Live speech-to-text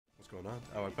going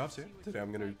on? Pops here. Today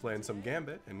I'm going to be playing some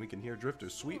Gambit, and we can hear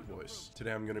Drifter's sweet voice.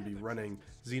 Today I'm going to be running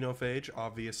Xenophage,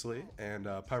 obviously, and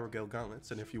Pyrogale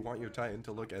Gauntlets, and if you want your Titan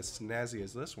to look as snazzy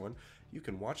as this one, you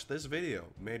can watch this video,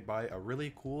 made by a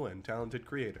really cool and talented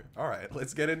creator. Alright,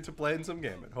 let's get into playing some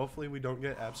Gambit. Hopefully we don't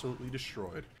get absolutely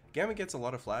destroyed. Gambit gets a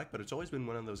lot of flack, but it's always been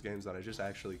one of those games that I just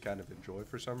actually kind of enjoy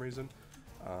for some reason.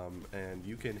 And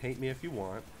you can hate me if you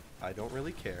want. I don't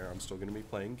really care. I'm still going to be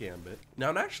playing Gambit. Now,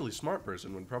 an actually smart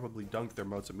person would probably dunk their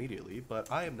motes immediately,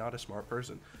 but I am not a smart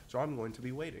person, so I'm going to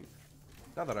be waiting.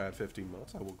 Now that I have 15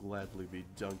 motes, I will gladly be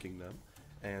dunking them,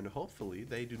 and hopefully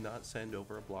they do not send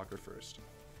over a blocker first.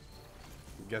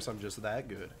 Guess I'm just that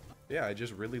good. Yeah, I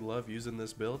just really love using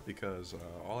this build because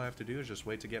all I have to do is just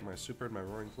wait to get my super and my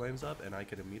roaring flames up, and I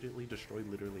can immediately destroy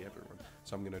literally everyone.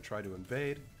 So I'm going to try to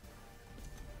invade,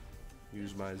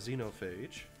 use my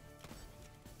Xenophage.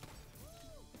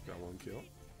 Got one kill.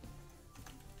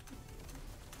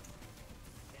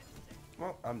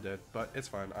 Well, I'm dead, but it's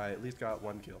fine. I at least got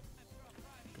one kill.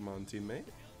 Come on, teammate.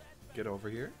 Get over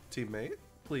here. Teammate,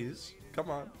 please. Come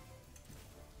on.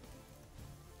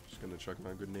 Just gonna chuck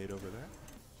my grenade over there.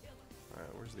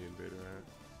 Alright, where's the invader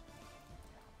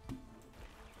at?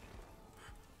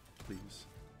 Please.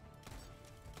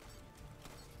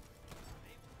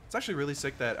 It's actually really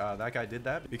sick that that guy did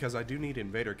that, because I do need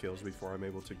invader kills before I'm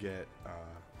able to get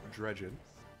Dredgen.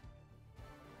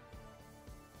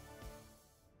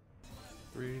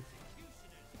 3.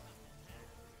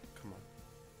 Come on.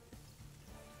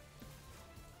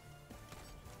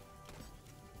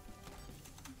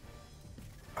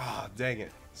 Ah, dang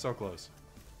it. So close.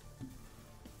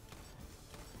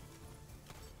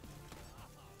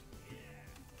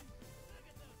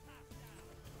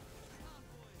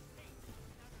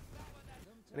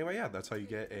 Anyway, yeah, that's how you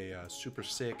get a super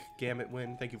sick Gambit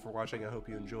win. Thank you for watching. I hope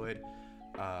you enjoyed.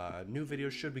 New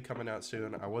videos should be coming out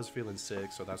soon. I was feeling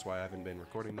sick, so that's why I haven't been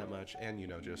recording that much, and, you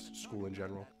know, just school in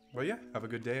general. But yeah, have a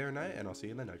good day or night, and I'll see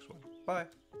you in the next one. Bye!